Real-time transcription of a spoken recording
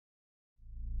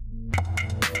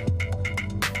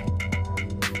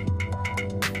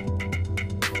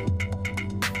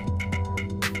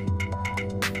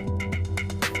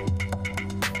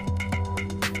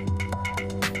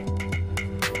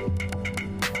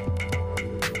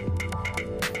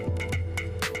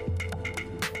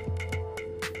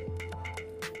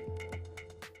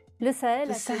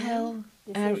The Sahel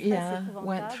area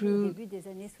went through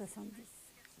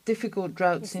difficult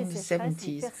droughts in the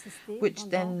 70s, which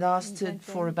then lasted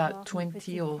for about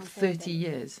 20 or 30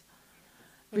 years.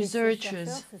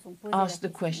 Researchers asked the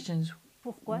questions,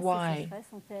 why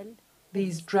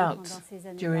these droughts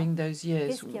during those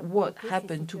years? What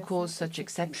happened to cause such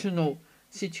exceptional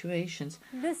situations?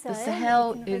 The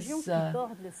Sahel is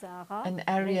an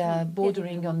area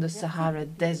bordering on the Sahara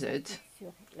Desert,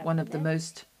 one of the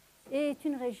most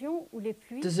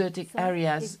desertic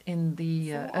areas in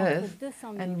the earth,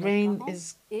 and rain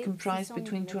is comprised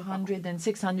between 200 and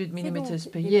 600 millimeters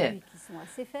per year.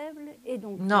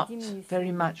 Not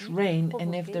very much rain,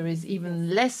 and if there is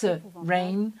even lesser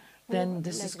rain, then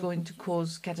this is going to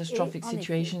cause catastrophic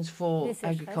situations for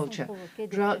agriculture.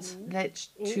 Droughts led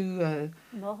to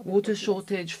water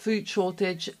shortage, food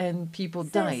shortage, and people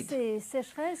died.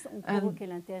 And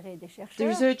the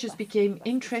researchers became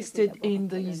interested in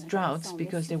these droughts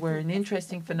because they were an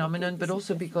interesting phenomenon, but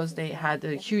also because they had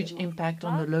a huge impact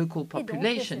on the local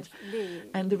population.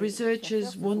 And the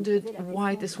researchers wondered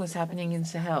why this was happening in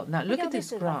Sahel. Now, look at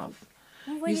this graph.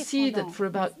 You see that for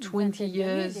about 20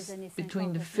 years,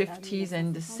 between the 50s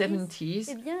and the 70s,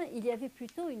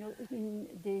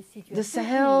 the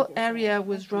Sahel area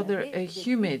was rather a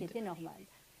humid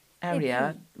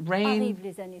area. Rain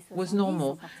was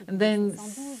normal. And then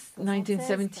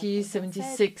 1970,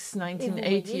 76,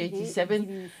 1980,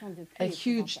 87, a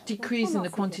huge decrease in the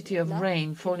quantity of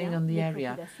rain falling on the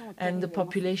area, and the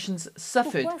populations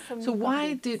suffered. So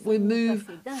why did we move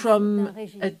from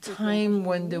a time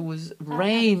when there was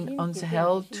rain on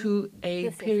Sahel to a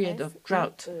period of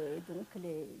drought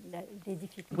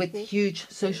with huge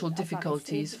social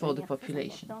difficulties for the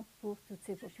population?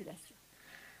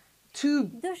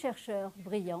 Two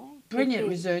brilliant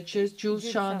researchers, Jules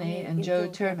Charney and Joe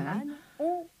Thurman,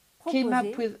 came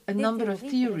up with a number of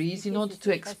theories in order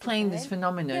to explain this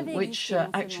phenomenon, which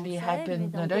actually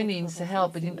happened not only in Sahel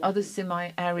but in other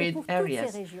semi-arid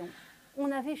areas.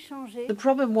 The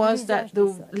problem was that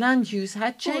the land use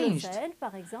had changed.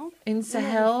 In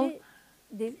Sahel,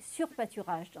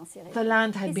 the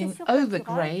land had been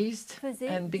overgrazed,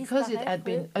 and because it had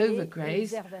been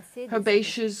overgrazed,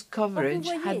 herbaceous coverage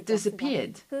had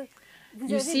disappeared.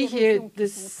 You see here,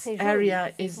 this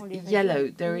area is yellow.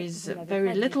 There is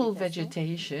very little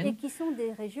vegetation,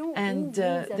 and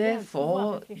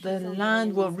therefore the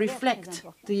land will reflect,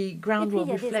 the ground will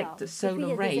reflect the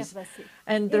solar rays.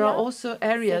 And there are also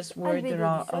areas where there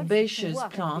are herbaceous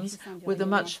plants with a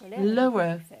much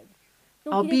lower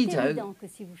albedo,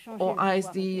 or as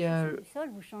the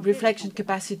reflection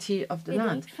capacity of the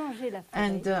land.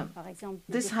 And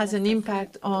this has an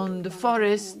impact on the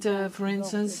forest, for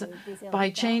instance,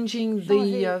 by changing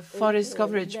the forest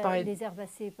coverage, by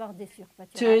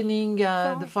turning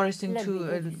the forest into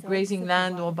a grazing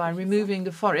land, or by removing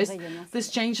the forest. This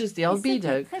changes the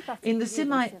albedo. In the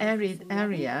semi-arid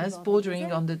areas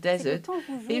bordering on the desert,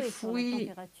 if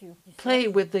we play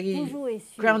with the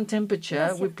ground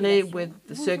temperature, we play with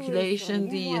the circulation,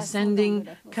 the ascending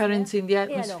currents in the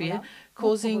atmosphere,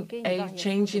 causing a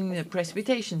change in the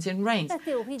precipitations, in rains.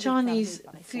 Charney's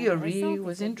theory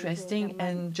was interesting,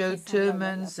 and Joe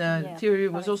Thurman's theory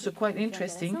was also quite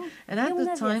interesting. And at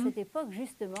the time,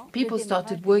 people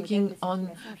started working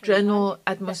on general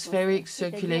atmospheric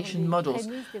circulation models.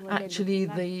 Actually,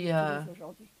 the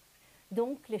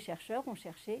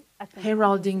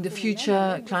heralding the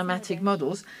future climatic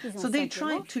models. So they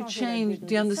tried to change,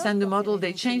 to understand the model,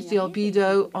 they changed the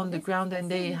albedo on the ground,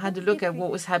 and they had a look at what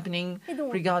was happening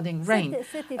regarding rain.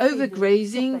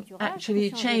 Overgrazing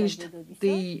actually changed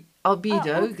the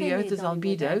albedo, the Earth's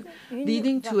albedo,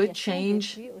 leading to a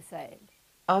change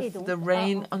of the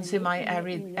rain on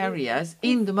semi-arid areas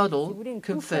in the model,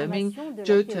 confirming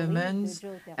Joe Thurman's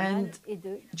and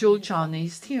Joel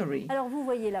Charney's theory.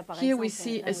 Here we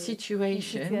see a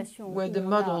situation where the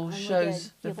model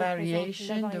shows the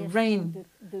variation, the rain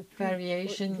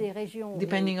variation,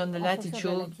 depending on the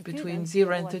latitude, between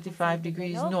 0 and 35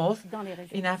 degrees north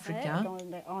in Africa.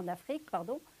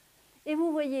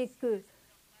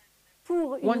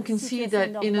 One can see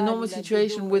that in a normal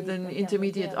situation with an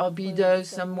intermediate albedo,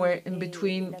 somewhere in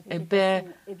between a bare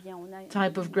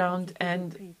type of ground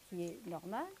and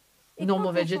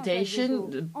normal vegetation,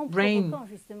 the rain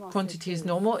quantity is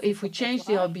normal. If we change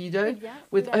the albedo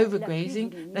with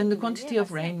overgrazing, then the quantity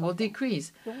of rain will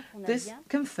decrease. This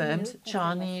confirms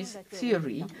Charney's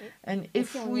theory. And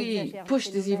if we push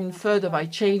this even further by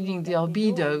changing the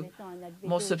albedo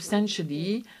more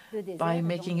substantially, by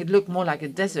making it look more like a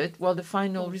desert, well, the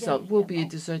final result will be a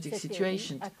desertic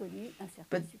situation.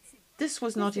 But this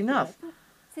was not enough.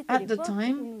 At the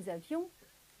time,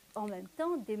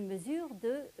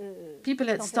 people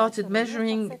had started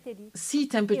measuring sea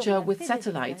temperature with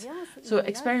satellites. So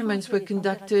experiments were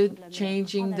conducted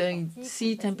changing the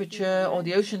sea temperature or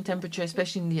the ocean temperature,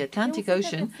 especially in the Atlantic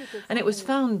Ocean. And it was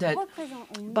found that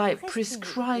by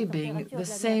prescribing the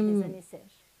same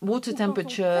water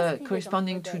temperature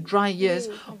corresponding to dry years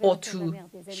or to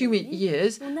humid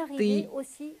years, the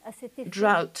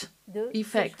drought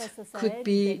effect could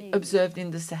be observed in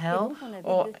the Sahel,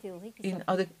 or in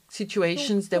other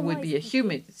situations there would be a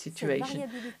humid situation.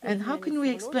 And how can we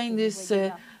explain this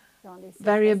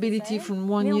variability from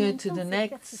one year to the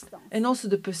next, and also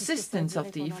the persistence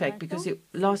of the effect, because it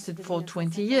lasted for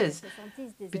 20 years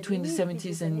between the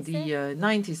 70s and the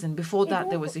 90s, and before that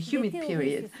there was a humid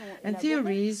period. And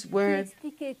theories were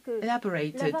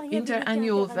elaborated.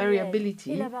 Interannual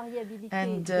variability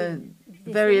and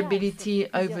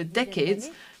variability over decades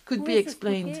could be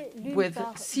explained with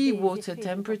seawater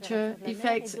temperature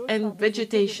effects and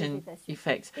vegetation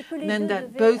effects, and then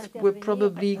that both were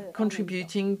probably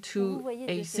contributing to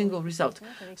a single result.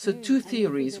 So two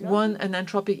theories, one an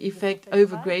anthropic effect,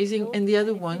 overgrazing, and the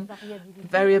other one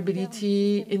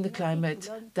variability in the climate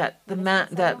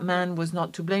that man was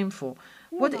not to blame for.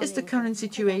 What is the current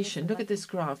situation? Look at this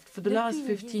graph. For the last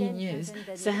 15 years,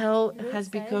 Sahel has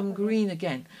become green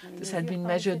again. This had been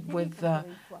measured with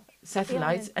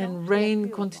satellites, and rain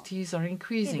quantities are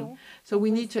increasing. So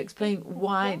we need to explain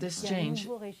why this change.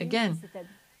 Again,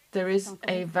 there is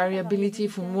a variability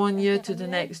from one year to the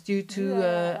next due to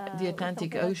the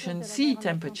Atlantic Ocean sea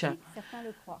temperature.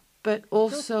 But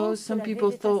also some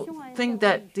people think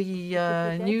that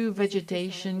the new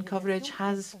vegetation coverage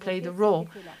has played a role.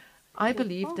 I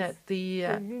believe that the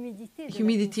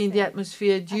humidity in the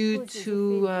atmosphere due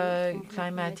to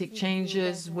climatic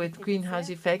changes with greenhouse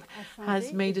effect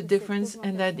has made a difference,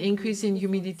 and that the increase in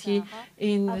humidity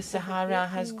in the Sahara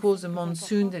has caused a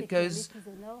monsoon that goes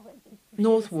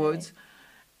northwards.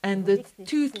 And the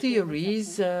two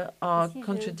theories are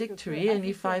contradictory, and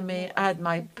if I may add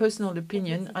my personal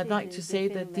opinion, I'd like to say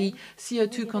that the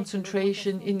CO2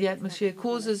 concentration in the atmosphere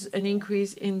causes an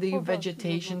increase in the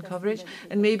vegetation coverage,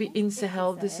 and maybe in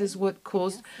Sahel this is what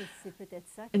caused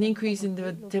an increase in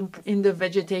the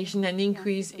vegetation, an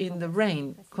increase in the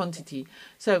rain quantity.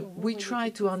 So we try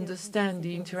to understand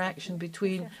the interaction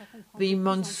between the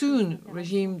monsoon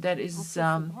regime that is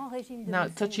now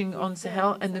touching on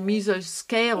Sahel and the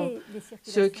mesoscale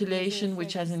circulation,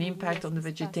 which has an impact on the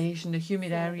vegetation, the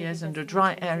humid areas and the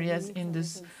dry areas in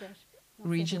this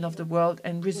region of the world,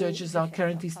 and researchers are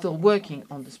currently still working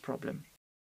on this problem.